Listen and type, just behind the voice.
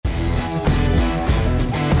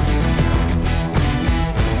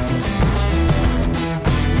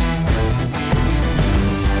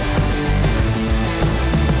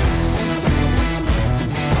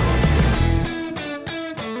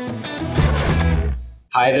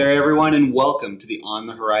Hi there, everyone, and welcome to the On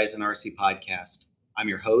the Horizon RC podcast. I'm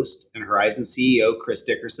your host and Horizon CEO, Chris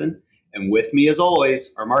Dickerson, and with me, as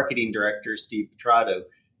always, our marketing director, Steve Petrato.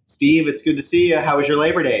 Steve, it's good to see you. How was your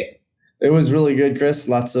Labor Day? It was really good, Chris.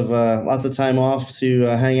 Lots of time off to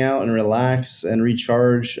hang out and relax and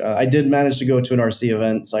recharge. I did manage to go to an RC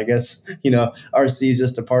event, so I guess RC is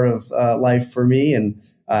just a part of life for me. And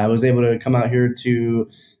I was able to come out here to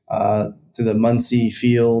the Muncie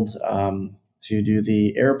field to do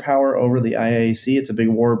the air power over the IAC. It's a big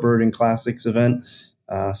Warbird and Classics event.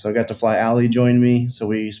 So I got to fly. Allie joined me, so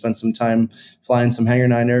we spent some time flying some Hangar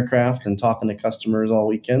 9 aircraft and talking to customers all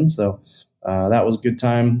weekend. So. That was a good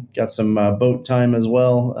time. Got some boat time as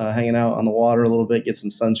well, hanging out on the water a little bit, get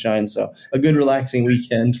some sunshine. So a good relaxing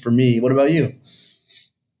weekend for me. What about you?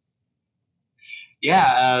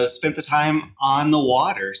 Yeah, spent the time on the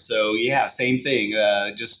water. So yeah, same thing.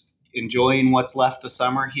 Just enjoying what's left of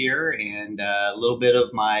summer here, and a little bit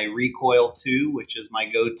of my Recoil 2, which is my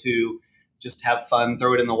go-to. Just have fun,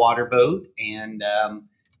 throw it in the water boat, and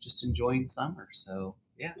just enjoying summer. So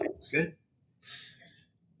yeah, it's good.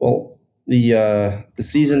 Well, the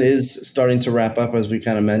season is starting to wrap up, as we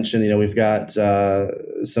kind of mentioned. We've got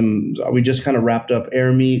we just kind of wrapped up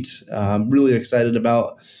Air Meet. I'm really excited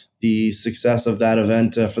about the success of that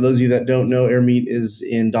event. For those of you that don't know, Air Meet is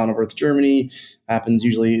in Donauwörth, Germany. Happens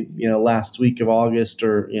usually, last week of August,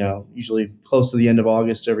 or, usually close to the end of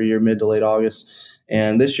August every year, mid to late August.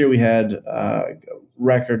 And this year we had a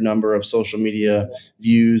record number of social media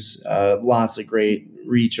views, lots of great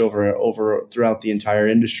reach over throughout the entire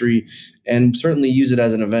industry, and certainly use it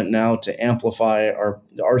as an event now to amplify our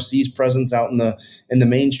RC's presence out in the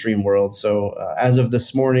mainstream world. So as of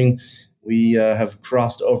this morning, we have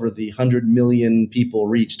crossed over the 100 million people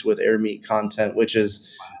reached with Air Meet content, which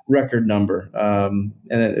is record number. And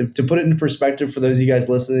to put it in perspective for those of you guys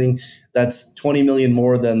listening, that's 20 million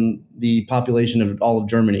more than the population of all of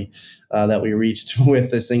Germany that we reached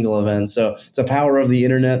with a single event. So it's the power of the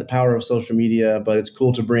internet, the power of social media, but it's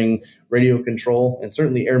cool to bring radio control, and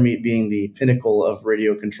certainly Air Meet being the pinnacle of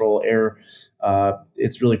radio control air.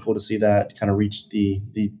 It's really cool to see that kind of reach the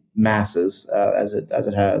masses as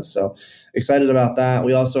it has. So excited about that.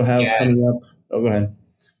 We also have coming up. Oh, go ahead.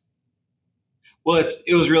 Well,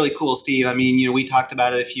 it was really cool, Steve. I mean, we talked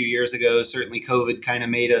about it a few years ago. Certainly COVID kind of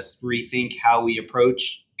made us rethink how we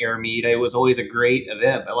approach Air Meet. It was always a great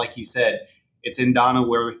event, but like you said, it's in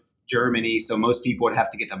Donauwörth, Germany, so most people would have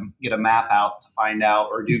to get a map out to find out,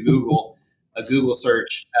 or do a Google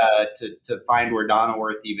search to find where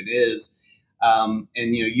Donauwörth even is. And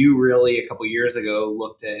you really a couple years ago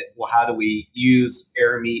looked at, well, how do we use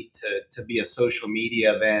Air Meet to be a social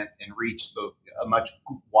media event and reach a much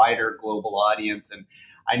wider global audience? And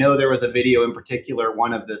I know there was a video in particular,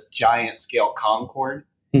 one of this giant scale Concorde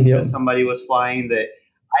that somebody was flying, that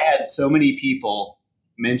I had so many people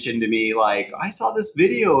mention to me, like, I saw this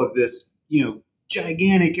video of this,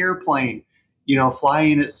 gigantic airplane,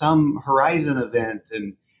 flying at some Horizon event.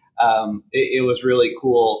 And it was really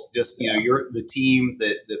cool. Just, you're the team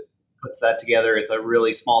that puts that together. It's a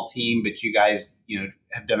really small team, but you guys,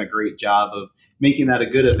 have done a great job of making that a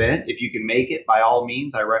good event. If you can make it, by all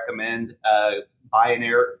means, I recommend buy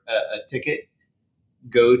a ticket,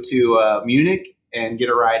 go to Munich and get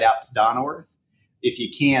a ride out to Donauwörth. If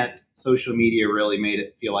you can't, social media really made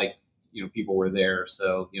it feel like, people were there.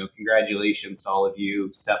 So, congratulations to all of you,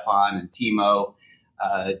 Stefan and Timo,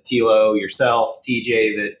 Tilo, yourself,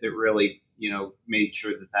 TJ, that really, made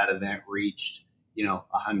sure that event reached,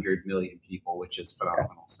 100 million people, which is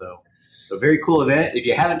phenomenal. So very cool event. If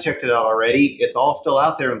you haven't checked it out already, it's all still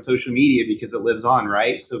out there on social media because it lives on,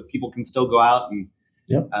 right? So people can still go out and,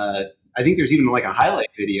 I think there's even like a highlight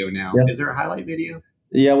video now. Yep. Is there a highlight video?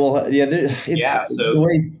 Yeah, well, so the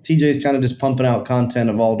way TJ's kind of just pumping out content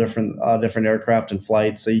of all different aircraft and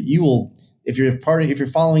flights. So you will, if you're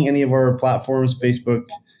following any of our platforms, Facebook,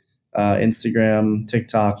 Instagram,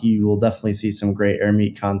 TikTok, you will definitely see some great Air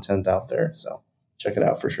Meet content out there. So check it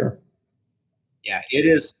out for sure. Yeah, it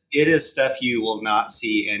is stuff you will not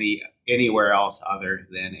see anywhere else other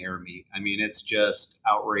than Air Meet. I mean, it's just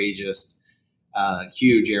outrageous.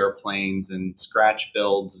 Huge airplanes and scratch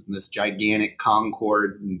builds and this gigantic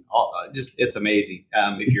Concorde, and it's amazing.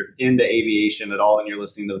 If you're into aviation at all and you're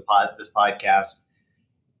listening to this podcast,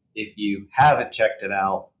 if you haven't checked it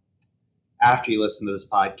out after you listen to this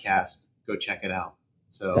podcast, go check it out.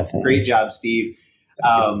 So definitely. Great job, Steve.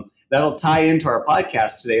 That'll tie into our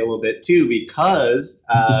podcast today a little bit too, because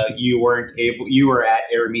you were at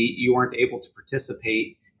Air Meet, you weren't able to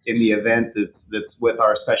participate in the event that's with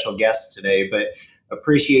our special guest today. But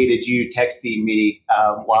appreciated you texting me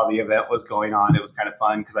while the event was going on. It was kind of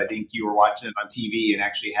fun because I think you were watching it on TV and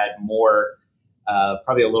actually had more,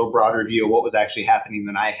 probably a little broader view of what was actually happening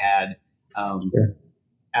than I had Sure.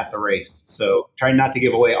 at the race. So trying not to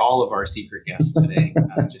give away all of our secret guests today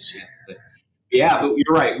just yet. But yeah, but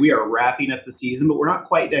you're right. We are wrapping up the season, but we're not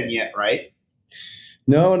quite done yet, right?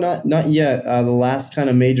 No, not yet. The last kind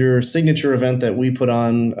of major signature event that we put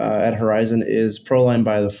on at Horizon is Proline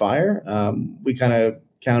by the Fire. We kind of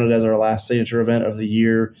counted as our last signature event of the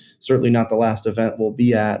year. Certainly not the last event we'll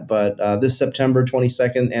be at, but this September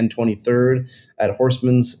 22nd and 23rd at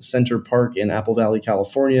Horseman's Center Park in Apple Valley,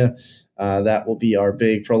 California. That will be our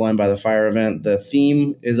big Proline by the Fire event. The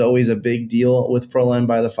theme is always a big deal with Proline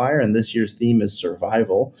by the Fire, and this year's theme is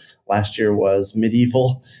survival. Last year was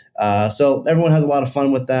medieval. So everyone has a lot of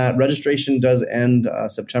fun with that. Registration does end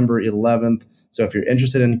September 11th. So if you're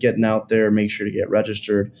interested in getting out there, make sure to get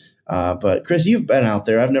registered. But Chris, you've been out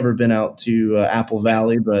there. I've never been out to Apple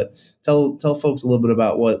Valley, but tell folks a little bit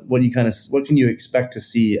about what can you expect to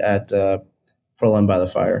see at Proline by the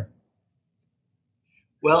Fire.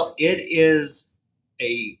 Well, it is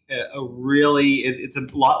it's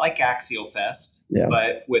a lot like Axial Fest,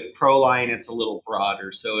 but with Proline, it's a little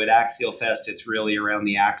broader. So at Axial Fest, it's really around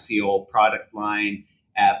the Axial product line.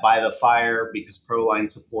 At By the Fire, because Proline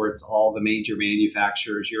supports all the major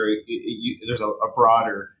manufacturers, there's a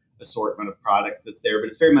broader assortment of product that's there, but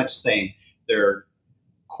it's very much the same. There are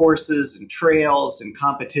courses and trails and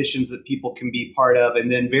competitions that people can be part of.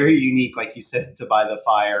 And then very unique, like you said, to By the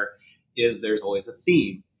Fire, is there's always a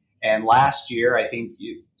theme. And last year, I think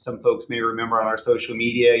some folks may remember on our social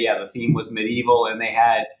media, the theme was medieval, and they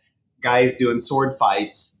had guys doing sword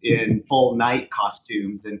fights in full knight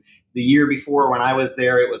costumes. And the year before, when I was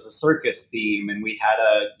there, it was a circus theme, and we had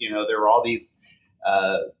there were all these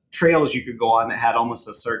trails you could go on that had almost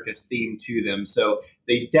a circus theme to them. So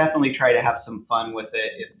they definitely try to have some fun with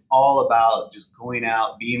it. It's all about just going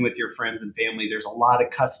out, being with your friends and family. There's a lot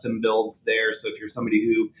of custom builds there. So if you're somebody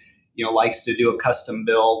who likes to do a custom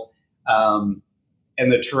build,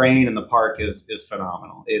 and the terrain in the park is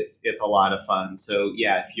phenomenal. It's a lot of fun. So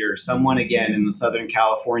if you're someone, again, in the Southern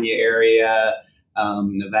California area,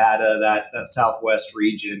 Nevada, that Southwest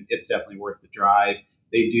region, it's definitely worth the drive.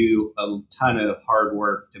 They do a ton of hard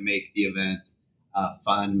work to make the event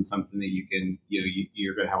fun, something that you can,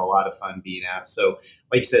 you're going to have a lot of fun being at. So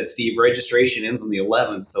like you said, Steve, registration ends on the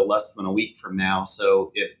 11th, so less than a week from now.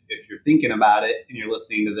 So if you're thinking about it and you're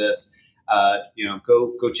listening to this,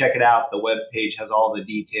 go check it out. The webpage has all the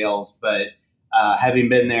details, but having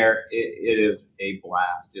been there, it is a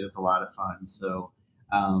blast. It is a lot of fun. So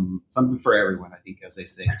something for everyone, I think, as they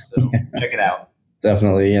say. So check it out.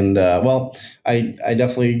 Definitely. And I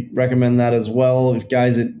definitely recommend that as well. If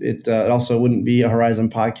guys, it also wouldn't be a Horizon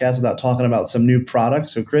podcast without talking about some new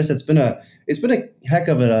products. So Chris, it's been a heck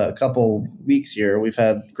of a couple weeks here. We've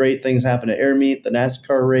had great things happen at Air Meet, the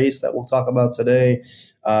NASCAR race that we'll talk about today.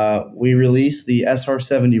 We released the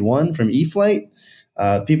SR71 from E-Flite.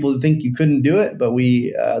 People think you couldn't do it, but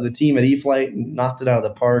the team at E-Flite knocked it out of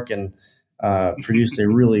the park and produced a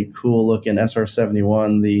really cool looking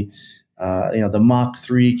SR71, the Mach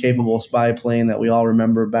 3 capable spy plane that we all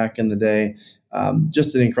remember back in the day.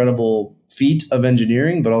 Just an incredible feat of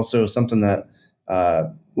engineering, but also something that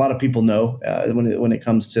a lot of people know when it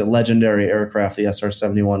comes to legendary aircraft. The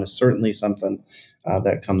SR-71 is certainly something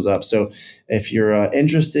that comes up. So if you're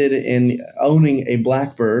interested in owning a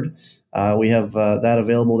Blackbird, we have that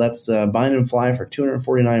available. That's Bind and Fly for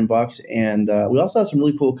 $249. And we also have some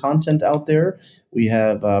really cool content out there. We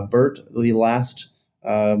have Bert, the last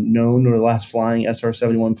known or last flying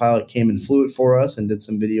SR-71 pilot, came and flew it for us and did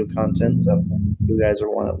some video content. So you guys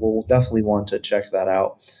will definitely want to check that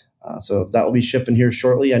out. So that will be shipping here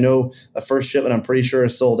shortly. I know the first shipment, I'm pretty sure,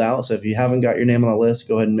 is sold out. So if you haven't got your name on the list,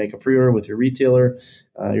 go ahead and make a pre-order with your retailer,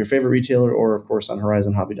 your favorite retailer, or of course on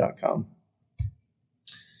horizonhobby.com.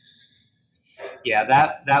 Yeah,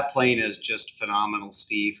 that plane is just phenomenal,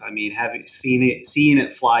 Steve. I mean, seeing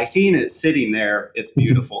it fly, seeing it sitting there, it's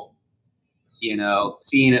beautiful.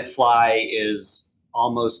 Seeing it fly is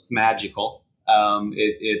almost magical.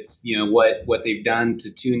 It's what they've done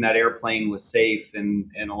to tune that airplane with safe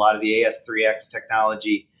and a lot of the AS3X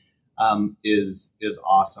technology is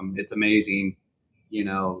awesome. It's amazing,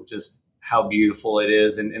 just how beautiful it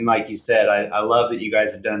is. And like you said, I love that you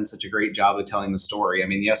guys have done such a great job of telling the story. I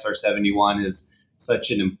mean, the SR-71 is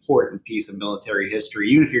such an important piece of military history.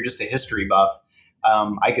 Even if you're just a history buff,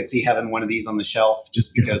 I could see having one of these on the shelf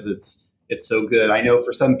just because it's so good. I know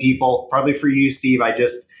for some people, probably for you, Steve, I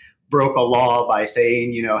just broke a law by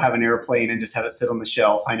saying, have an airplane and just have it sit on the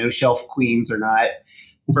shelf. I know shelf queens are not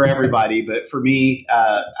for everybody. But for me,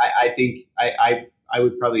 I think I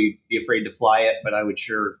would probably be afraid to fly it, but I would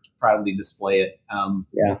sure proudly display it.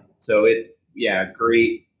 Yeah. So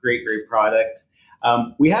great product.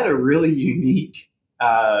 We had a really unique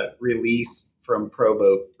release from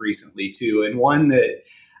ProBoat recently too, and one that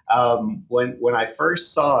when I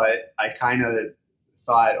first saw it, I kind of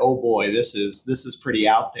thought, oh boy, this is pretty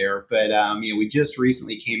out there. But we just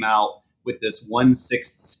recently came out with this 1/6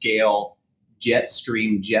 scale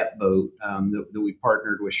Jetstream jet boat that we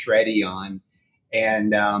partnered with Shreddy on,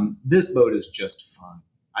 and this boat is just fun.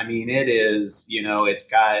 I mean, it is, it's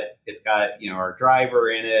got our driver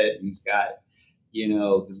in it, and he's got,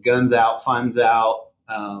 his guns out, fun's out.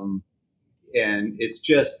 And it's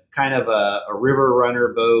just kind of a river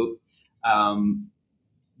runner boat.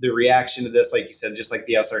 The reaction to this, like you said, just like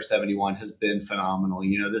the SR-71 has been phenomenal.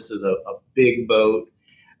 This is a big boat,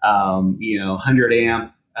 100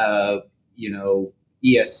 amp,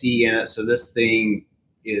 ESC in it. So this thing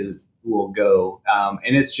will go.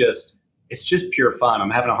 And it's just pure fun. I'm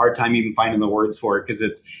having a hard time even finding the words for it, because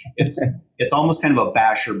it's almost kind of a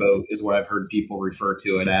basher boat is what I've heard people refer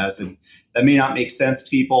to it as, and that may not make sense to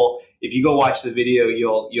people. If you go watch the video,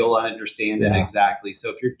 you'll understand it exactly. So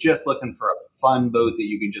if you're just looking for a fun boat that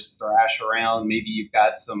you can just thrash around, maybe you've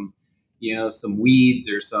got some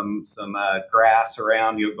weeds or some grass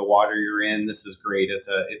around the water you're in, this is great. It's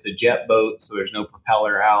a jet boat, so there's no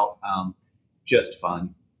propeller out. Just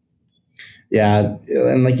fun. Yeah,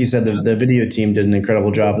 and like you said, the video team did an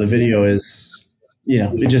incredible job. The video is,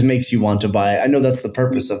 it just makes you want to buy it. I know that's the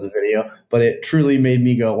purpose of the video, but it truly made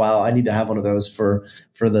me go, wow, I need to have one of those for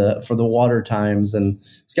the water times. And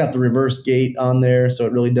it's got the reverse gate on there, so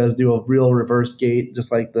it really does do a real reverse gate,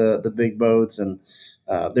 just like the big boats. And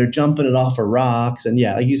they're jumping it off of rocks. And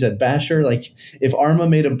yeah, like you said, basher, like if Arma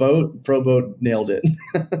made a boat, ProBoat nailed it.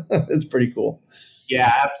 It's pretty cool.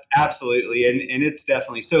 Yeah, absolutely. And it's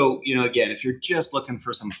definitely, so, again, if you're just looking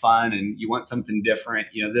for some fun and you want something different,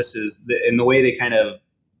 this is and the way they kind of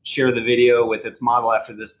share the video with its model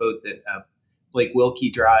after this boat that Blake Wilkie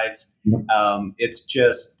drives.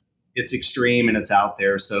 It's extreme and it's out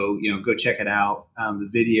there. So, go check it out. The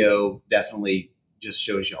video definitely just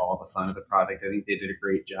shows you all the fun of the product. I think they did a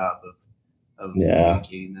great job of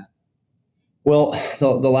communicating that. Well,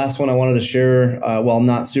 the last one I wanted to share, while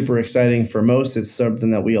not super exciting for most, it's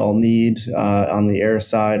something that we all need on the air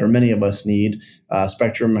side, or many of us need.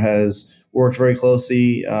 Spectrum has worked very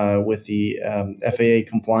closely with the FAA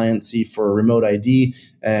compliancy for remote ID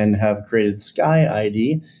and have created Sky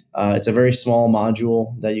ID. It's a very small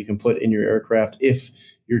module that you can put in your aircraft if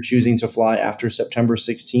you're choosing to fly after September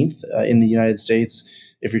 16th in the United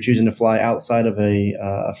States. If you're choosing to fly outside of a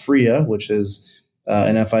FRIA, which is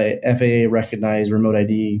an FAA recognized remote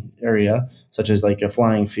ID area, such as like a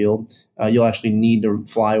flying field, you'll actually need to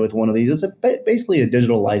fly with one of these. It's basically a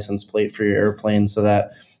digital license plate for your airplane, so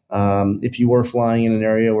that if you were flying in an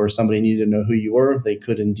area where somebody needed to know who you were, they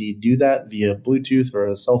could indeed do that via Bluetooth or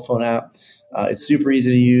a cell phone app. It's super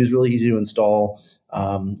easy to use, really easy to install.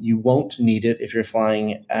 You won't need it if you're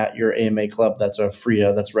flying at your AMA club that's a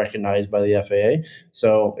FRIA that's recognized by the FAA.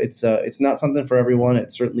 So it's not something for everyone.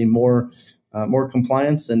 It's certainly more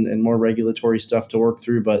compliance and more regulatory stuff to work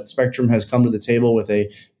through. But Spectrum has come to the table with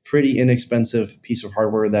a pretty inexpensive piece of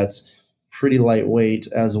hardware that's pretty lightweight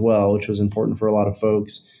as well, which was important for a lot of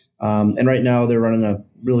folks. And right now they're running a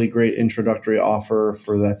really great introductory offer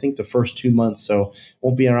for I think the first 2 months. So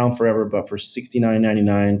won't be around forever, but for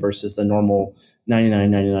 $69.99 versus the normal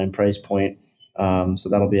 $99.99 price point. So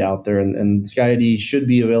that'll be out there. And Sky ID should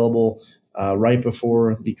be available right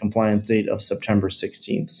before the compliance date of September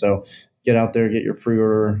 16th. So get out there, get your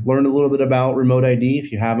pre-order, learn a little bit about remote ID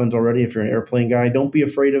if you haven't already. If you're an airplane guy, don't be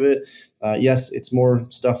afraid of it. Yes, it's more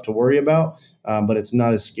stuff to worry about, but it's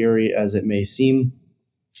not as scary as it may seem.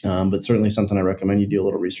 But certainly something I recommend you do a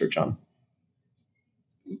little research on.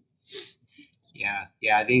 Yeah.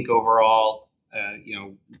 I think overall,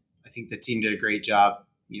 I think the team did a great job,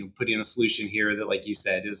 putting a solution here that, like you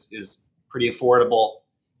said, is pretty affordable,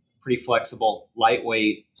 pretty flexible,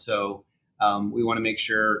 lightweight. So we want to make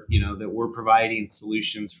sure, that we're providing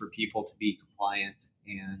solutions for people to be compliant.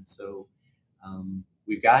 And so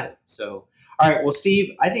we've got it. So, all right. Well,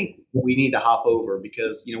 Steve, I think we need to hop over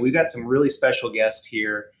because, we've got some really special guests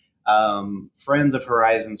here, friends of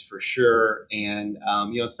Horizons for sure. And,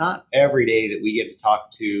 it's not every day that we get to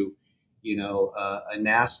talk to, a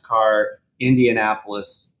NASCAR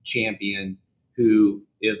Indianapolis champion who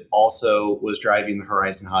was driving the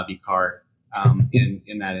Horizon Hobby car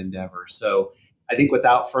in that endeavor. So I think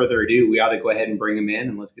without further ado, we ought to go ahead and bring him in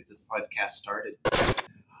and let's get this podcast started.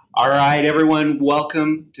 All right, everyone,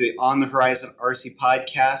 welcome to the On the Horizon RC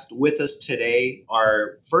podcast. With us today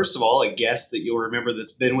are, first of all, a guest that you'll remember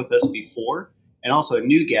that's been with us before, and also a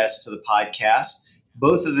new guest to the podcast.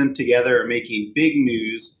 Both of them together are making big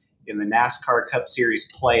news in the NASCAR Cup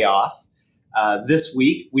Series playoff. This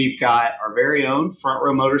week, we've got our very own Front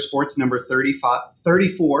Row Motorsports number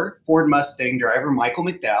 34 Ford Mustang driver, Michael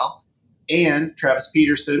McDowell, and Travis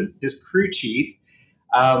Peterson, his crew chief.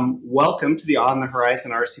 Welcome to the On the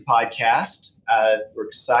Horizon RC podcast. We're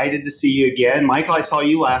excited to see you again. Michael, I saw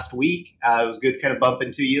you last week. It was good kind of bumping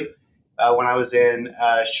into you when I was in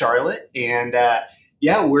Charlotte. And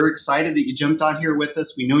yeah, we're excited that you jumped on here with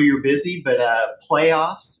us. We know you're busy, but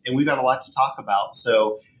playoffs, and we've got a lot to talk about.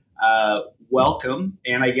 So welcome.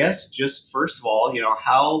 And I guess just first of all,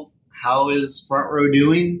 how is Front Row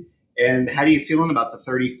doing? And how do you feeling about the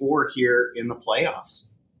 34 here in the playoffs?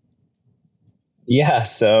 Yeah,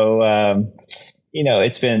 so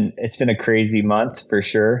it's been a crazy month for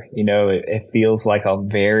sure. It feels like a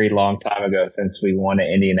very long time ago since we won at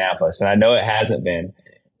Indianapolis, and I know it hasn't been.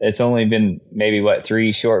 It's only been maybe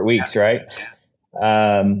 3 short weeks, right?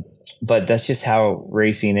 But that's just how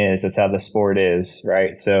racing is. That's how the sport is,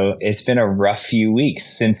 right? So it's been a rough few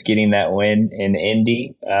weeks since getting that win in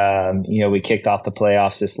Indy. We kicked off the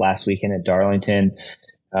playoffs this last weekend at Darlington.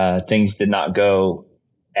 Things did not go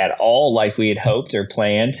at all like we had hoped or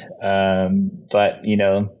planned. But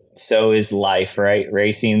so is life, right?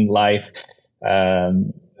 Racing life.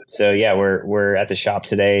 So yeah, we're at the shop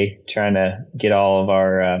today trying to get all of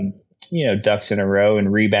our, ducks in a row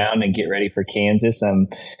and rebound and get ready for Kansas.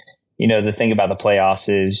 The thing about the playoffs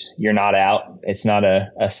is you're not out. It's not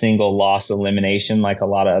a single loss elimination like a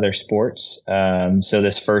lot of other sports. So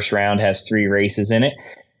this first round has 3 races in it.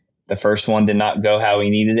 The first one did not go how we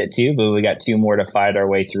needed it to, but we got 2 more to fight our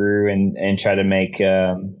way through and try to make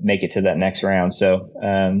it to that next round. So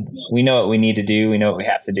we know what we need to do. We know what we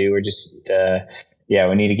have to do. We're just,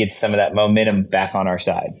 we need to get some of that momentum back on our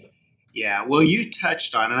side. Yeah, well, you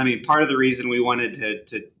touched on it. I mean, part of the reason we wanted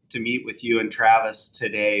to meet with you and Travis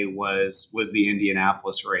today was the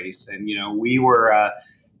Indianapolis race. And, we were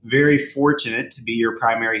very fortunate to be your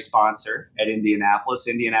primary sponsor at Indianapolis.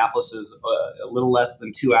 Indianapolis is a little less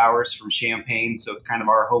than 2 hours from Champaign, so it's kind of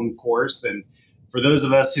our home course. And for those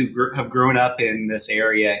of us who have grown up in this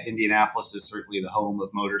area, Indianapolis is certainly the home of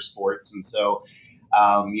motorsports. And so,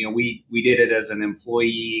 we did it as an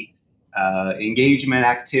employee engagement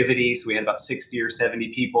activity. So we had about 60 or 70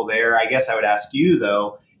 people there. I guess I would ask you,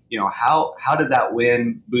 though, how did that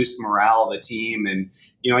win boost morale of the team? And,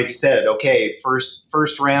 like you said, okay,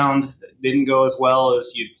 first round didn't go as well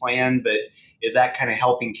as you'd planned, but is that kind of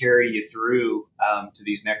helping carry you through to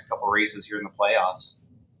these next couple races here in the playoffs?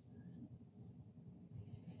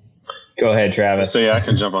 Go ahead, Travis. So yeah, I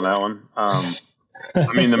can jump on that one.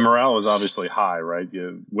 The morale is obviously high, right?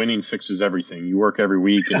 Winning fixes everything. You work every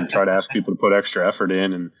week and try to ask people to put extra effort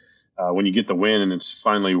in, and when you get the win and it's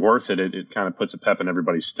finally worth it, it kind of puts a pep in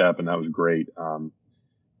everybody's step, and that was great.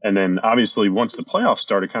 And then obviously once the playoffs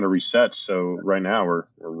started, kind of resets. So right now we're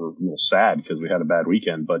a little sad because we had a bad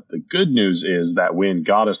weekend. But the good news is that win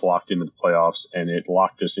got us locked into the playoffs, and it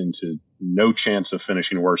locked us into no chance of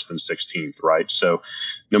finishing worse than 16th, right? So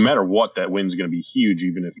no matter what, that win's going to be huge,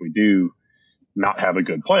 even if we do not have a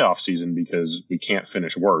good playoff season, because we can't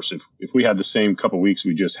finish worse. If we had the same couple weeks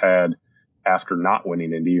we just had after not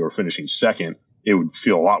winning Indy or finishing second, it would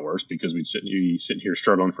feel a lot worse because we'd be sitting here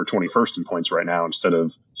struggling for 21st in points right now instead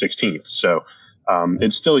of 16th. So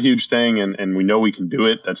it's still a huge thing, and we know we can do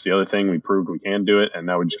it. That's the other thing. We proved we can do it, and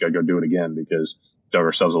now we just got to go do it again because we dug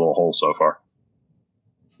ourselves a little hole so far.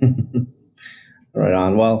 Right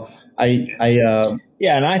on. Well,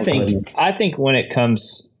 and I think when it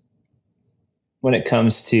comes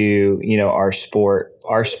to, our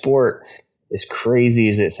sport, as crazy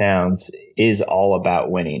as it sounds, is all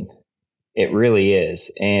about winning. It really is.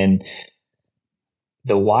 And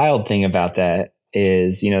the wild thing about that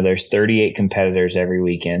is, there's 38 competitors every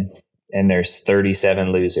weekend, and there's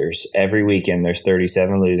 37 losers. Every weekend there's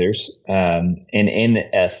 37 losers. And in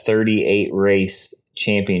a 38 race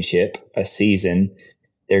championship, a season,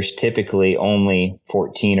 there's typically only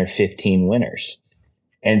 14 or 15 winners.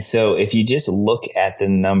 And so if you just look at the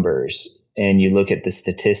numbers and you look at the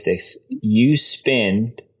statistics, you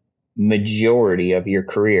spend majority of your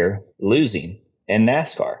career losing in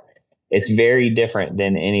NASCAR. It's very different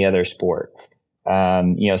than any other sport.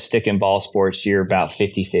 Stick and ball sports, you're about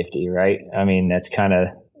 50-50, right? I mean, that's kind of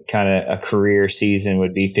a career season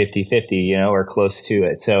would be 50-50, or close to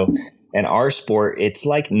it. So in our sport, it's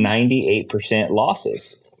like 98%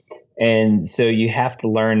 losses. And so you have to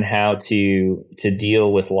learn how to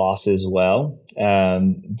deal with losses well.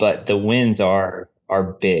 But the wins are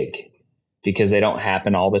big because they don't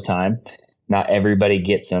happen all the time. Not everybody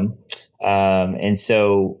gets them. And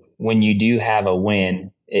so when you do have a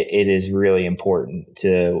win, it is really important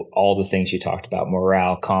to all the things you talked about,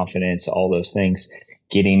 morale, confidence, all those things,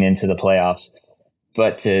 getting into the playoffs.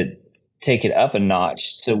 But to take it up a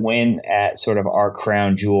notch, to win at sort of our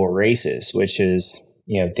crown jewel races, which is,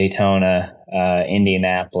 Daytona,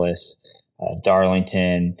 Indianapolis,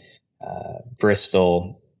 Darlington,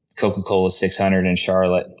 Bristol, Coca-Cola 600 in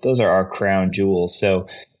Charlotte. Those are our crown jewels. So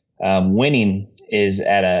winning is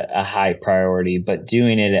at a high priority, but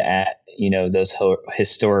doing it at, those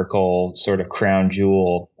historical sort of crown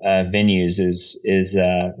jewel venues is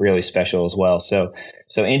really special as well. So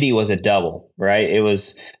Indy was a double, right? It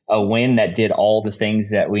was a win that did all the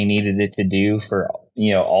things that we needed it to do for,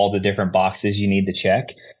 all the different boxes you need to check,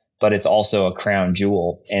 but it's also a crown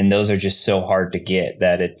jewel. And those are just so hard to get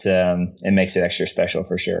that it makes it extra special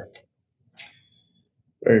for sure.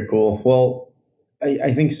 Very cool. Well,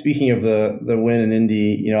 I think speaking of the win in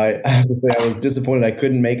Indy, I have to say I was disappointed I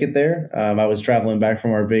couldn't make it there. I was traveling back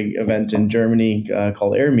from our big event in Germany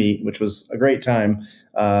called Air Meet, which was a great time.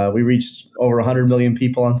 We reached over 100 million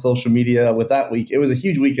people on social media with that week. It was a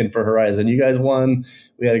huge weekend for Horizon. You guys won.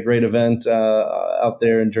 We had a great event out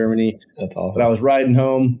there in Germany. That's awesome. But I was riding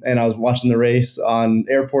home and I was watching the race on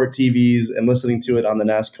airport TVs and listening to it on the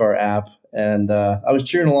NASCAR app. And I was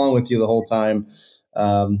cheering along with you the whole time.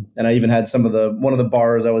 And I even had one of the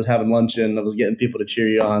bars I was having lunch in, I was getting people to cheer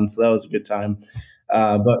you on. So that was a good time.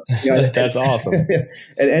 But that's awesome.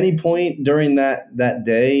 At any point during that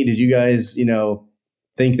day, did you guys,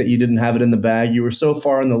 think that you didn't have it in the bag? You were so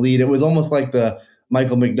far in the lead. It was almost like the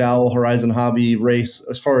Michael McDowell Horizon Hobby race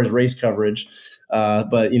as far as race coverage.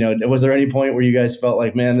 But was there any point where you guys felt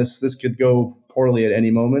like, man, this could go poorly at any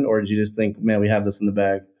moment? Or did you just think, man, we have this in the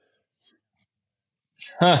bag?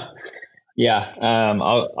 Yeah,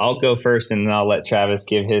 I'll go first and then I'll let Travis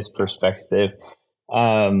give his perspective.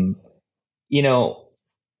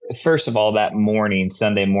 First of all, that morning,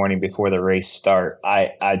 Sunday morning before the race start,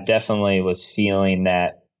 I definitely was feeling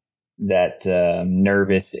that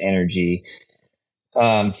nervous energy,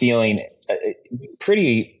 feeling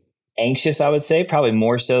pretty anxious, I would say, probably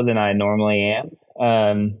more so than I normally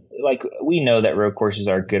am. Like we know that road courses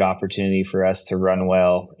are a good opportunity for us to run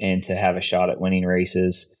well and to have a shot at winning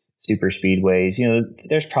races. Super speedways,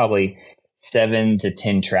 there's probably 7 to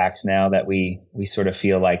 10 tracks now that we sort of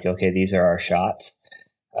feel like, okay, these are our shots.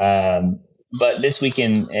 But this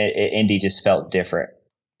weekend at Indy just felt different.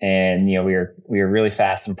 And, we were really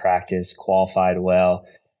fast in practice, qualified well.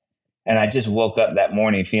 And I just woke up that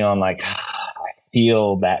morning feeling like I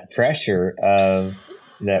feel that pressure of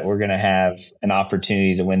that we're going to have an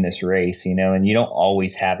opportunity to win this race, and you don't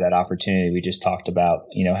always have that opportunity. We just talked about,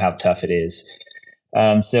 how tough it is.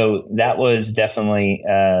 So that was definitely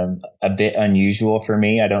a bit unusual for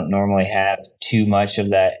me. I don't normally have too much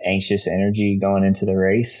of that anxious energy going into the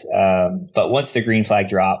race. But once the green flag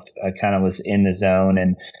dropped, I kind of was in the zone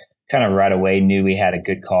and kind of right away knew we had a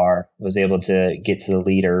good car, was able to get to the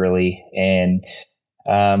lead early. And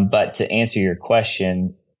but to answer your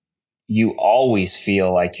question, you always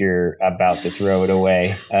feel like you're about to throw it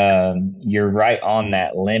away. You're right on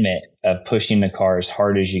that limit of pushing the car as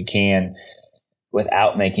hard as you can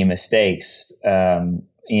without making mistakes, but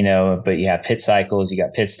you have pit cycles, you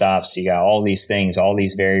got pit stops, you got all these things, all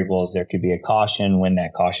these variables. There could be a caution when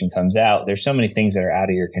that caution comes out. There's so many things that are out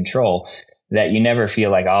of your control that you never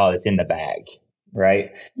feel like, oh, it's in the bag, right?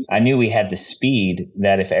 I knew we had the speed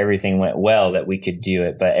that if everything went well, that we could do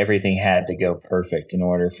it, but everything had to go perfect in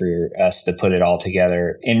order for us to put it all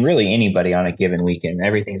together. And really anybody on a given weekend,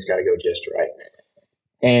 everything's got to go just right.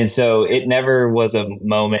 And so it never was a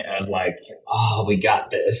moment of like, oh, we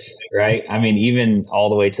got this, right? I mean, even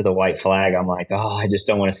all the way to the white flag, I'm like, oh, I just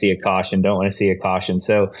don't want to see a caution.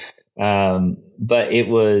 So, but it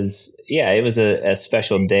was a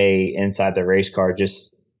special day inside the race car,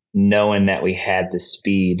 just knowing that we had the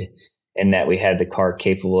speed and that we had the car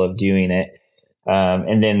capable of doing it.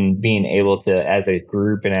 And then being able to, as a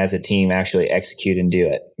group and as a team, actually execute and do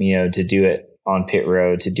it, to do it on pit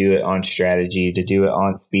road, to do it on strategy, to do it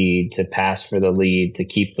on speed, to pass for the lead, to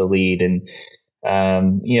keep the lead. And,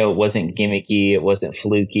 it wasn't gimmicky. It wasn't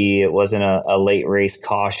fluky. It wasn't a late race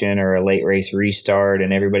caution or a late race restart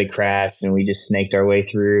and everybody crashed and we just snaked our way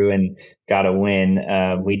through and got a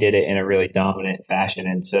win. We did it in a really dominant fashion.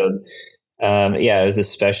 And so, it was a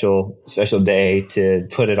special day to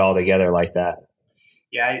put it all together like that.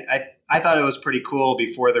 Yeah, I thought it was pretty cool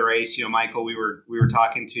before the race. Michael, we were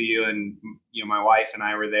talking to you, and my wife and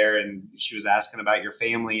I were there, and she was asking about your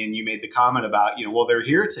family, and you made the comment about, well, they're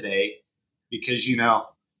here today because,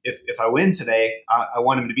 if I win today, I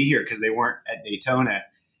want them to be here because they weren't at Daytona.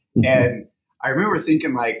 Mm-hmm. And I remember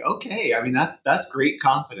thinking like, okay, I mean, that's great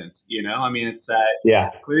confidence, I mean, it's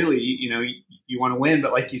that clearly, you want to win,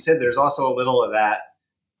 but like you said, there's also a little of that,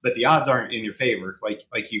 but the odds aren't in your favor,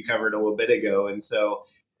 like you covered a little bit ago. And so,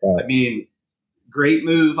 I mean, great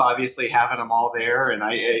move, obviously having them all there, and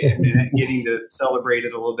getting to celebrate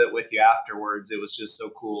it a little bit with you afterwards. It was just so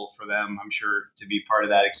cool for them, I'm sure, to be part of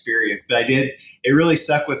that experience. But it really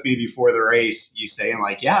stuck with me before the race, you saying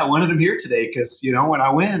like, yeah, I wanted them here today because, when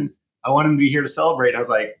I win, I want them to be here to celebrate. And I was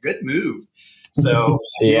like, good move. So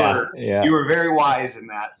you were very wise in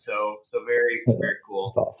that. So very, very cool.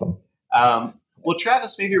 That's awesome. Well,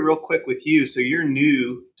 Travis, maybe real quick with you. So you're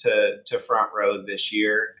new to Front Row this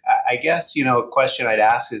year. I guess, a question I'd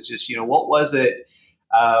ask is just, what was it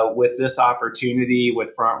with this opportunity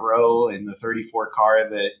with Front Row and the 34 car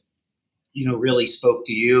that, really spoke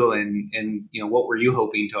to you, and what were you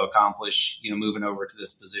hoping to accomplish, moving over to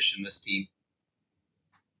this position, this team?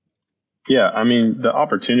 Yeah, I mean, the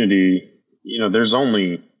opportunity, there's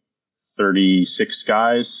only 36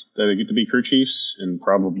 guys that get to be crew chiefs, and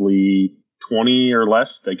probably 20 or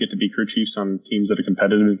less that get to be crew chiefs on teams that are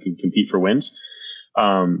competitive and can compete for wins.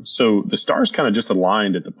 So the stars kind of just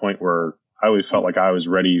aligned at the point where I always felt like I was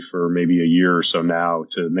ready for maybe a year or so now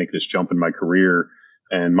to make this jump in my career.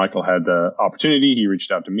 And Michael had the opportunity. He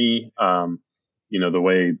reached out to me, the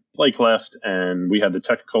way Blake left, and we had the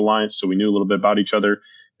technical alliance, so we knew a little bit about each other.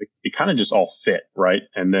 It kind of just all fit, right?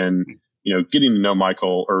 And then, getting to know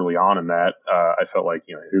Michael early on in that, I felt like,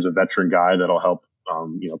 here's a veteran guy that'll help,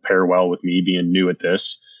 pair well with me being new at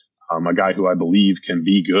this. A guy who I believe can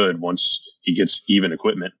be good once he gets even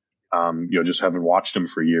equipment, just having watched him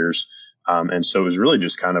for years. And so it was really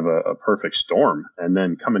just kind of a perfect storm. And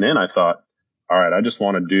then coming in, I thought, all right, I just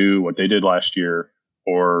want to do what they did last year,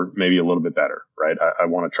 or maybe a little bit better, right? I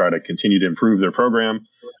want to try to continue to improve their program,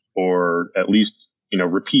 or at least,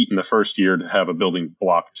 repeat in the first year to have a building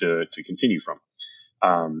block to continue from.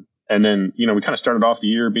 And then, we kind of started off the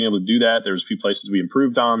year being able to do that. There's a few places we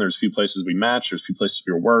improved on. There's a few places we matched. There's a few places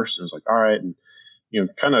we were worse. And it was like, all right. And,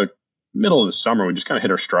 kind of middle of the summer, we just kind of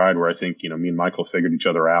hit our stride where I think, me and Michael figured each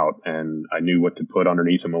other out, and I knew what to put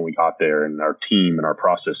underneath him when we got there, and our team and our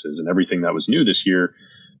processes and everything that was new this year,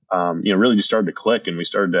 really just started to click, and we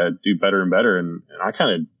started to do better and better. And I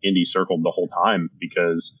kind of Indy circled the whole time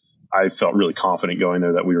because I felt really confident going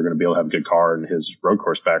there that we were going to be able to have a good car and his road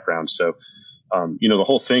course background. So, the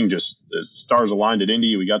whole thing, just the stars aligned at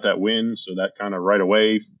Indy. We got that win. So that kind of right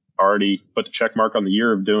away already put the check mark on the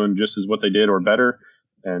year of doing just as what they did or better.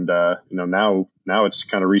 And, now it's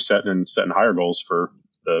kind of resetting and setting higher goals for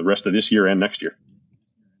the rest of this year and next year.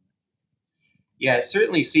 Yeah, it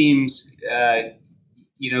certainly seems, and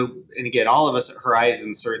again, all of us at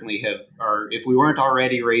Horizon certainly if we weren't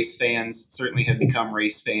already race fans, certainly have become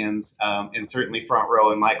race fans, and certainly Front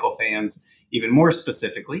Row and Michael fans, even more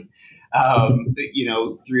specifically,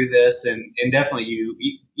 through this. And definitely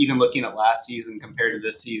even looking at last season compared to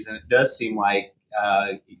this season, it does seem like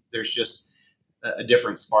there's just a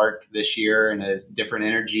different spark this year and a different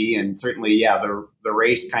energy. And certainly, the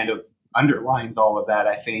race kind of underlines all of that.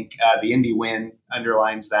 I think the Indy win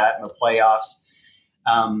underlines that, and the playoffs.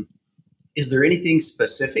 Is there anything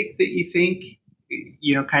specific that you think,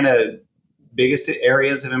 kind of biggest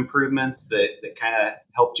areas of improvements that kind of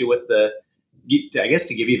helped you with to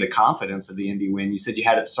give you the confidence of the Indy win? You said you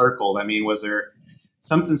had it circled. I mean, was there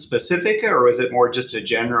something specific, or was it more just a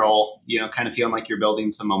general, kind of feeling like you're building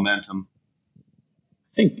some momentum?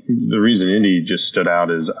 I think the reason Indy just stood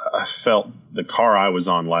out is I felt the car I was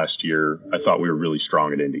on last year, I thought we were really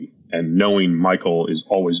strong at Indy. And knowing Michael is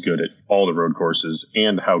always good at all the road courses,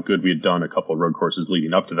 and how good we had done a couple of road courses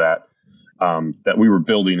leading up to that, that we were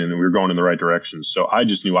building and we were going in the right direction. So I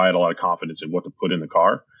just knew I had a lot of confidence in what to put in the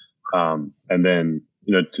car. And then,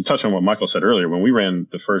 to touch on what Michael said earlier, when we ran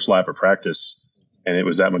the first lap of practice and it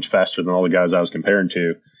was that much faster than all the guys I was comparing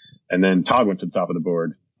to, and then Todd went to the top of the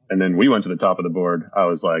board, and then we went to the top of the board, I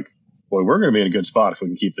was like, boy, we're going to be in a good spot if we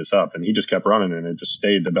can keep this up. And he just kept running, and it just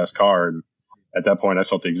stayed the best car. And at that point, I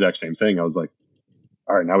felt the exact same thing. I was like,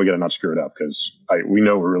 all right, now we got to not screw it up, because we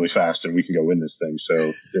know we're really fast and we can go win this thing.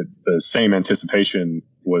 So the same anticipation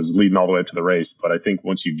was leading all the way up to the race. But I think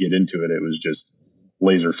once you get into it, it was just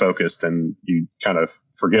laser focused, and you kind of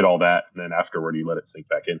forget all that. And then afterward, you let it sink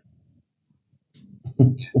back in.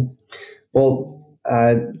 Well,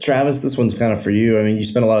 Travis, this one's kind of for you. I mean, you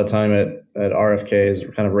spent a lot of time at RFK as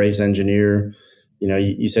a kind of race engineer.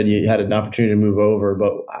 You said you had an opportunity to move over,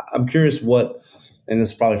 but I'm curious what and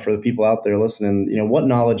this is probably for the people out there listening, what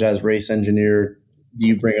knowledge as race engineer do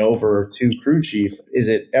you bring over to crew chief? Is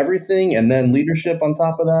it everything and then leadership on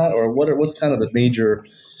top of that, or what's kind of the major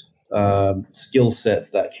skill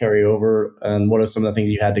sets that carry over, and what are some of the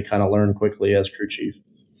things you had to kind of learn quickly as crew chief?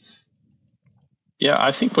 Yeah,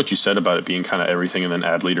 I think what you said about it being kind of everything and then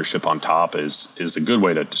add leadership on top is a good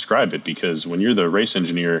way to describe it, because when you're the race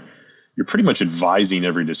engineer, you're pretty much advising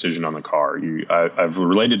every decision on the car. I've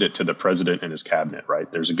related it to the president and his cabinet, right?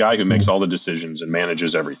 There's a guy who makes all the decisions and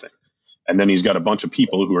manages everything. And then he's got a bunch of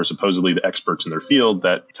people who are supposedly the experts in their field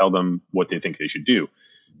that tell them what they think they should do.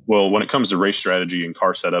 Well, when it comes to race strategy and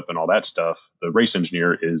car setup and all that stuff, the race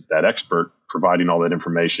engineer is that expert providing all that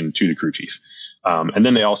information to the crew chief. And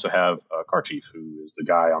then they also have a car chief, who is the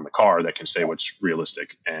guy on the car that can say what's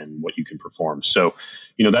realistic and what you can perform. So,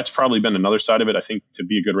 that's probably been another side of it. I think to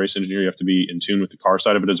be a good race engineer, you have to be in tune with the car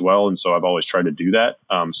side of it as well. And so I've always tried to do that.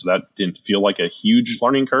 So that didn't feel like a huge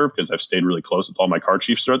learning curve, because I've stayed really close with all my car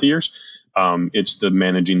chiefs throughout the years. It's the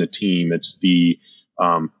managing the team. It's the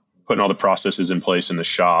putting all the processes in place in the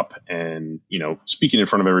shop, and, speaking in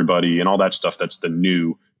front of everybody and all that stuff. That's the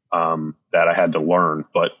new that I had to learn.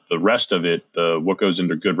 But the rest of it, what goes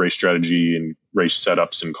into good race strategy and race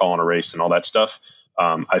setups and calling a race and all that stuff,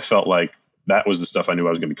 I felt like that was the stuff I knew I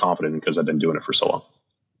was going to be confident in, because I've been doing it for so long.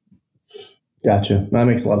 Gotcha. That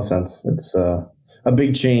makes a lot of sense. It's a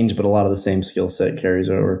big change, but a lot of the same skill set carries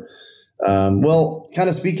over. Well, kind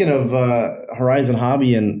of speaking of Horizon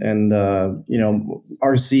Hobby and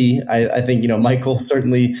RC, I think Michael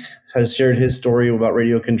certainly has shared his story about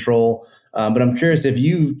radio control. But I'm curious if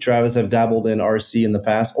you, Travis, have dabbled in RC in the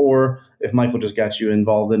past, or if Michael just got you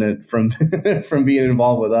involved in it from from being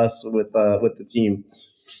involved with us with the team.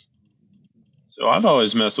 So I've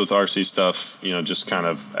always messed with RC stuff, just kind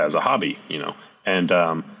of as a hobby, and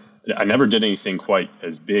I never did anything quite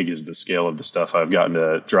as big as the scale of the stuff I've gotten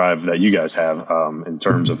to drive that you guys have, in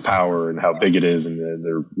terms of power and how big it is, and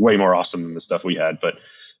they're way more awesome than the stuff we had. But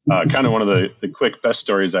kind of one of the quick best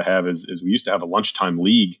stories I have is we used to have a lunchtime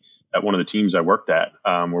league at one of the teams I worked at,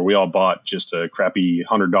 where we all bought just a crappy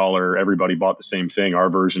 $100. Everybody bought the same thing, our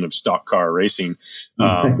version of stock car racing.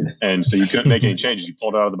 And so you couldn't make any changes. You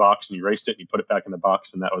pulled it out of the box and you raced it and you put it back in the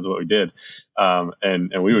box. And that was what we did.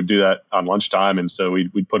 And we would do that on lunchtime. And so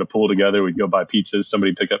we'd put a pool together. We'd go buy pizzas.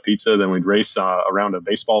 Somebody pick up pizza. Then we'd race around a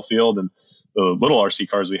baseball field. And the little RC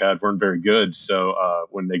cars we had weren't very good. So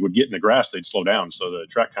when they would get in the grass, they'd slow down. So the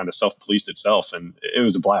track kind of self-policed itself, and it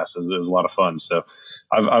was a blast. It was a lot of fun. So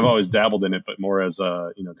I've always dabbled in it, but more as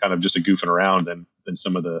kind of just a goofing around than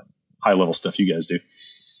some of the high level stuff you guys do.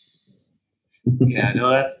 Yeah,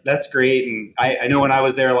 no, that's great. And I know when I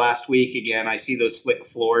was there last week, again, I see those slick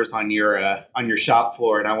floors on your shop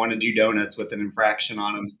floor, and I want to do donuts with an infraction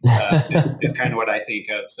on them. Is kind of what I think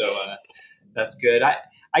of. So that's good.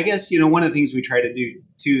 I guess, one of the things we try to do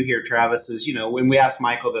too here, Travis, is, when we asked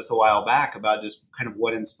Michael this a while back about just kind of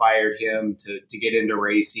what inspired him to get into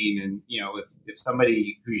racing, and, if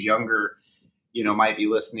somebody who's younger, might be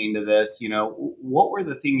listening to this, what were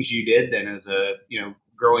the things you did then as a,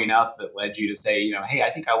 growing up that led you to say, hey, I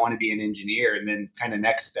think I want to be an engineer. And then kind of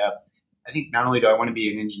next step, I think not only do I want to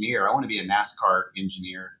be an engineer, I want to be a NASCAR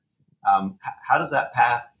engineer. How does that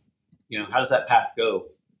path go?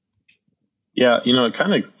 Yeah, it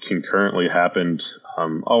kind of concurrently happened.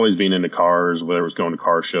 Always being into cars, whether it was going to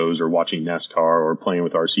car shows or watching NASCAR or playing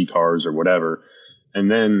with RC cars or whatever. And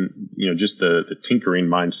then, just the tinkering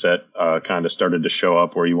mindset kind of started to show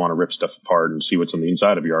up, where you want to rip stuff apart and see what's on the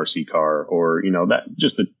inside of your RC car, or, that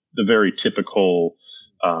just the very typical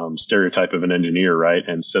stereotype of an engineer, right?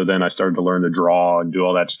 And so then I started to learn to draw and do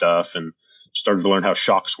all that stuff, and started to learn how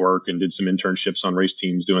shocks work, and did some internships on race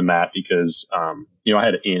teams doing that, because, I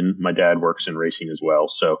had my dad works in racing as well.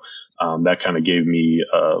 So that kind of gave me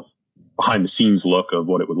a behind the scenes look of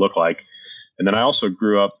what it would look like. And then I also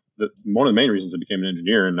grew up, one of the main reasons I became an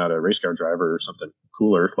engineer and not a race car driver or something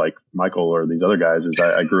cooler like Michael or these other guys, is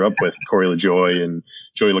I grew up with Corey LaJoy and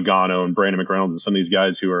Joey Logano and Brandon McReynolds and some of these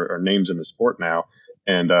guys who are names in the sport now.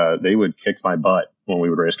 And they would kick my butt when we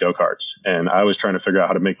would race go-karts. And I was trying to figure out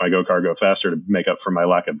how to make my go-kart go faster to make up for my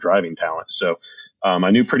lack of driving talent. So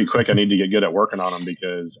I knew pretty quick I needed to get good at working on them,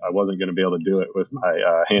 because I wasn't going to be able to do it with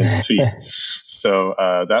my hands and feet. So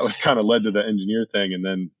that was kind of led to the engineer thing. And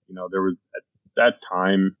then, there was at that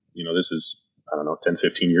time, this is, 10,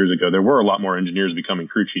 15 years ago, there were a lot more engineers becoming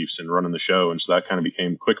crew chiefs and running the show. And so that kind of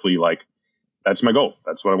became quickly like, that's my goal.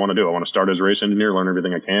 That's what I want to do. I want to start as a race engineer, learn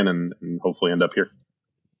everything I can, and hopefully end up here.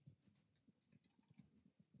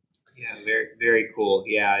 Yeah, very, very cool.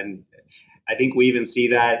 Yeah. And I think we even see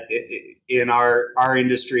that in our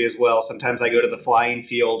industry as well. Sometimes I go to the flying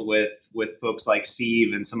field with folks like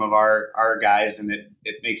Steve and some of our guys, and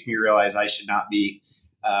it makes me realize I should not be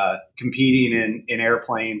competing in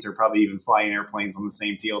airplanes or probably even flying airplanes on the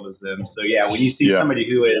same field as them. So yeah, when you see somebody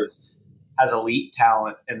who has elite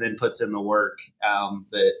talent and then puts in the work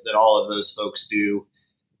that all of those folks do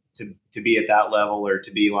to be at that level, or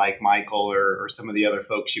to be like Michael or some of the other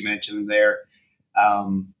folks you mentioned there,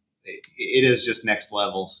 it is just next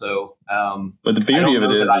level. So, but the beauty of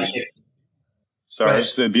it is,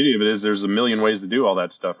 the beauty of it is there's a million ways to do all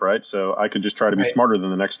that stuff, right? So I could just try to be smarter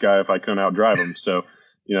than the next guy if I couldn't outdrive him. So,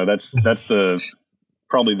 that's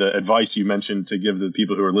probably the advice you mentioned to give the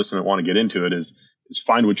people who are listening that want to get into it is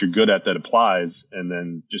find what you're good at that applies, and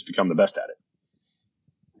then just become the best at it.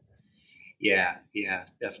 Yeah,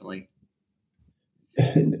 definitely.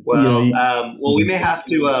 Well, we may have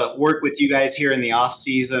to work with you guys here in the off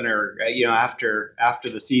season, or after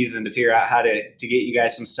the season, to figure out how to get you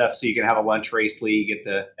guys some stuff so you can have a lunch race league at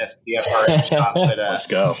the FRM shop. But let's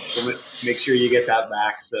go. We'll make sure you get that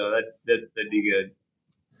back. So that'd be good.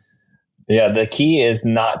 Yeah, the key is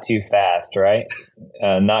not too fast, right?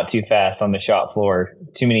 Not too fast on the shop floor.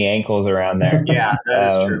 Too many ankles around there. Yeah, that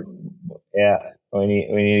is true. Yeah. We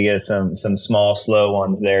need to get some small, slow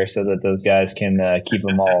ones there so that those guys can keep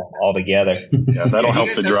them all together. Yeah, that'll help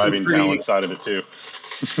the driving talent side of it too.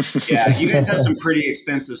 Yeah, you guys have some pretty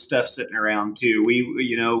expensive stuff sitting around too.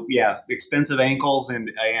 Expensive ankles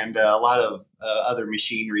and a lot of other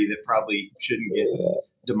machinery that probably shouldn't get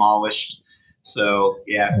demolished. So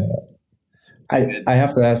yeah, I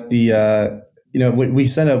have to ask we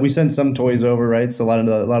sent some toys over, right? So a lot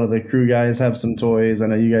of the crew guys have some toys. I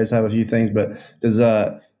know you guys have a few things, but does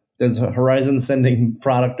Horizon sending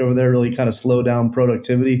product over there really kind of slow down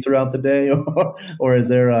productivity throughout the day, or is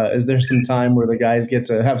there some time where the guys get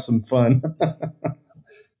to have some fun?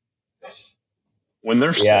 When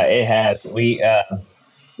they're it has. We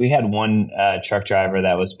had one truck driver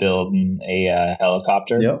that was building a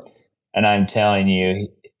helicopter, yep. And I'm telling you,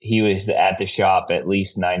 he was at the shop at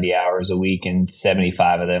least 90 hours a week, and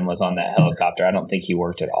 75 of them was on that helicopter. I don't think he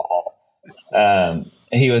worked at all.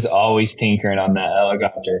 He was always tinkering on that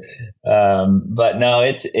helicopter. But no,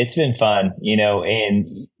 it's been fun,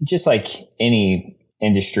 and just like any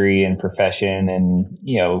industry and profession, and,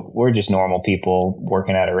 we're just normal people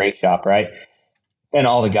working at a race shop, right? And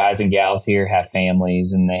all the guys and gals here have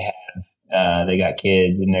families, and they got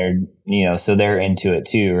kids, and they're, so they're into it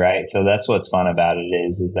too. Right. So that's what's fun about it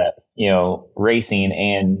is that, racing,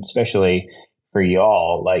 and especially for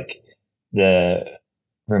y'all, like the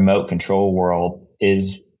remote control world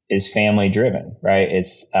is family driven, right?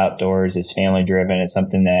 It's outdoors, it's family driven. It's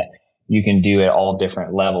something that you can do at all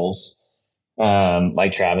different levels.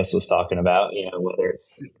 Like Travis was talking about, whether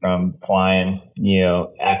it's from flying,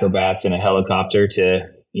 acrobats in a helicopter to,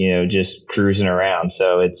 just cruising around.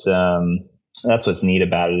 So it's, that's what's neat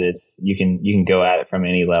about it. Is you can go at it from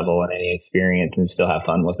any level and any experience and still have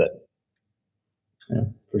fun with it. Yeah,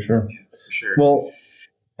 for sure. For sure. Well,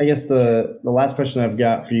 I guess the last question I've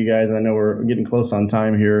got for you guys, and I know we're getting close on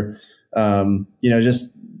time here.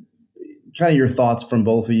 Just kind of your thoughts from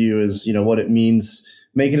both of you is, what it means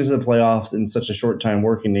making it to the playoffs in such a short time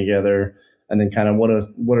working together. And then kind of what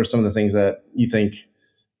are some of the things that you think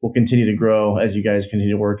will continue to grow as you guys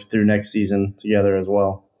continue to work through next season together as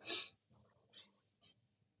well?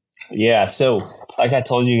 Yeah. So like I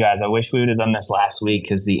told you guys, I wish we would have done this last week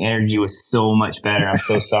because the energy was so much better. I'm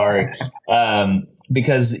so sorry.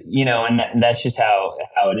 Because, and that's just how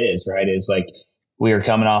it is, right? It's like we were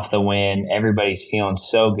coming off the win. Everybody's feeling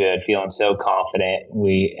so good, feeling so confident.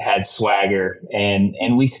 We had swagger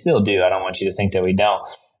and we still do. I don't want you to think that we don't.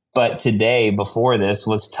 But today, before this,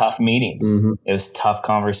 was tough meetings. Mm-hmm. It was tough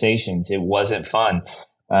conversations. It wasn't fun.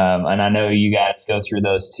 And I know you guys go through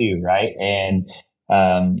those too, right? And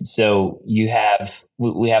so we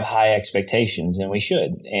have high expectations, and we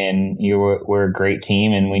should. And we're a great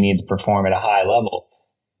team, and we need to perform at a high level.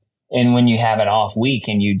 And when you have an off week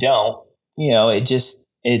and you don't,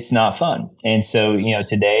 it's not fun. And so,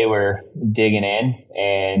 today we're digging in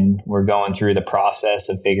and we're going through the process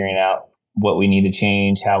of figuring out what we need to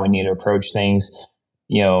change, how we need to approach things,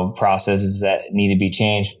 processes that need to be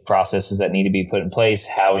changed, processes that need to be put in place,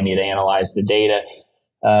 how we need to analyze the data.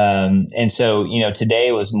 And so,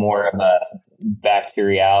 today was more of a back to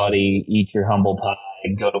reality, eat your humble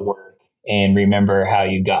pie, go to work, and remember how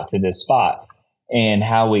you got to this spot. And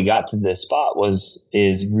how we got to this spot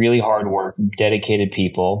is really hard work, dedicated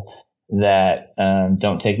people that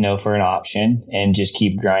don't take no for an option and just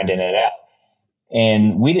keep grinding it out.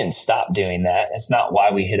 And we didn't stop doing that. That's not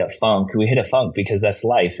why we hit a funk. We hit a funk because that's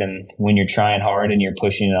life. And when you're trying hard and you're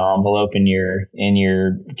pushing an envelope and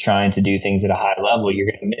you're trying to do things at a high level, you're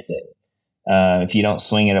going to miss it. If you don't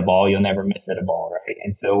swing at a ball, you'll never miss at a ball, right?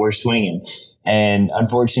 And so we're swinging. And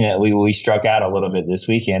unfortunately, we struck out a little bit this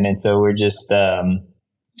weekend. And so we're just,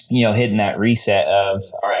 hitting that reset of,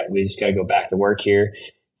 all right, we just got to go back to work here,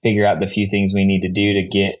 figure out the few things we need to do to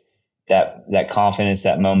get that confidence,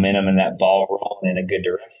 that momentum, and that ball rolling in a good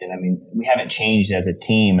direction. I mean, we haven't changed as a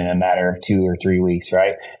team in a matter of 2 or 3 weeks,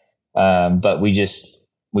 right? But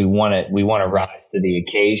we want to rise to the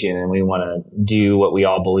occasion, and we want to do what we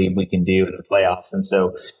all believe we can do in the playoffs. And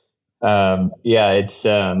so,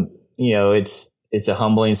 it's a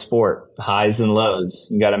humbling sport, highs and lows.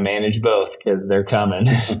 You got to manage both because they're coming.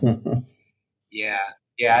 Yeah.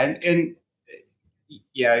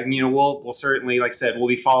 We'll certainly, like I said, we'll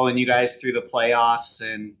be following you guys through the playoffs,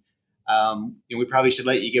 and we probably should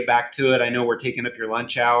let you get back to it. I know we're taking up your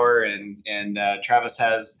lunch hour, and Travis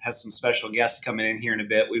has some special guests coming in here in a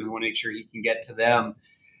bit. We want to make sure he can get to them.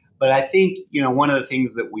 But I think, one of the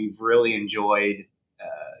things that we've really enjoyed,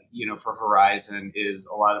 for Horizon is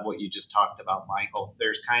a lot of what you just talked about, Michael.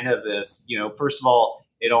 There's kind of this, first of all,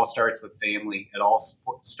 it all starts with family. It all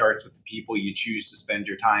starts with the people you choose to spend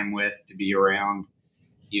your time with, to be around,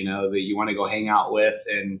 that you want to go hang out with.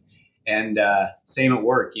 And same at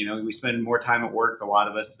work. We spend more time at work, a lot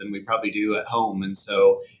of us, than we probably do at home. And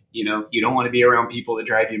so, you don't want to be around people that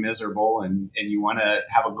drive you miserable, and you want to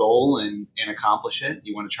have a goal and accomplish it.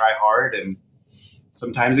 You want to try hard, and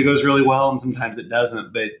sometimes it goes really well and sometimes it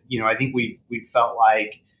doesn't. But, I think we felt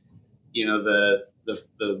like,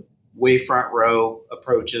 the way Front Row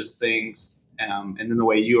approaches things, and then the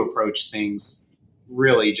way you approach things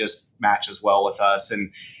really just matches well with us.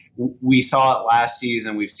 And we saw it last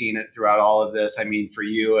season. We've seen it throughout all of this. I mean, for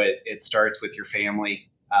you, it starts with your family.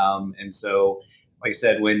 And so, like I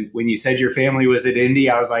said, when you said your family was at Indy,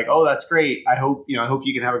 I was like, oh, that's great. I hope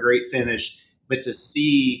you can have a great finish. But to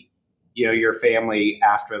see, your family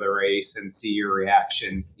after the race and see your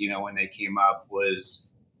reaction, when they came up, was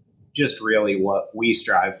just really what we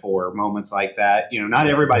strive for. Moments like that. Not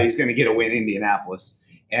everybody's going to get a win in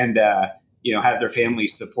Indianapolis and, have their family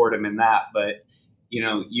support them in that. But,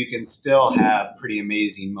 you can still have pretty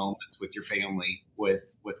amazing moments with your family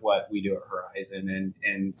with what we do at Horizon.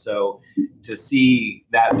 And so to see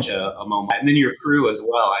that a moment, and then your crew as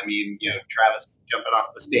well. I mean, Travis jumping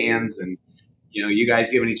off the stands, and, you guys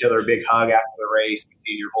giving each other a big hug after the race, and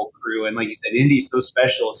seeing your whole crew. And like you said, Indy's so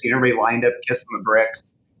special. Seeing everybody lined up, kissing the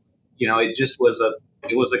bricks, it just was a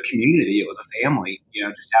community. It was a family,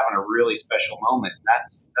 just having a really special moment. And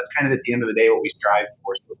that's kind of at the end of the day what we strive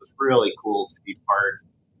for. So it was really cool to be part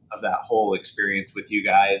of that whole experience with you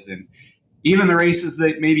guys. And even the races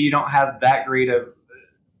that maybe you don't have that great of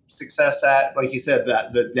success at, like you said,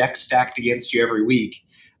 that the deck stacked against you every week.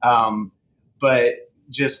 But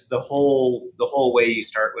just the whole way you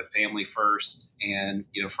start with family first, and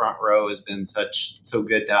Front Row has been so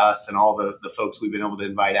good to us, and all the folks we've been able to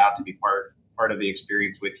invite out to be part of the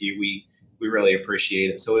experience with you. We really appreciate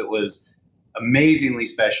it. So it was amazingly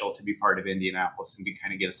special to be part of Indianapolis and to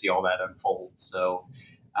kind of get to see all that unfold. So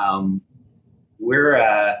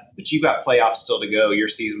but you've got playoffs still to go. Your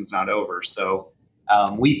season's not over. So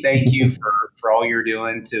we thank you for all you're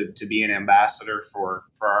doing to be an ambassador for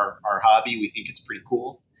our hobby. We think it's pretty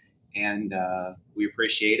cool, and we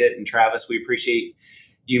appreciate it. And Travis, we appreciate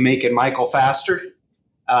you making Michael faster.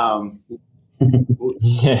 We'll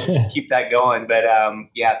keep that going. But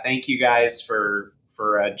thank you guys for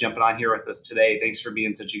jumping on here with us today. Thanks for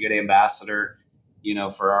being such a good ambassador,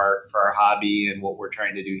 for our hobby and what we're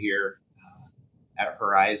trying to do here at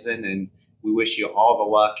Horizon. And we wish you all the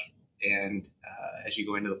luck. And as you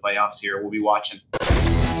go into the playoffs here, we'll be watching.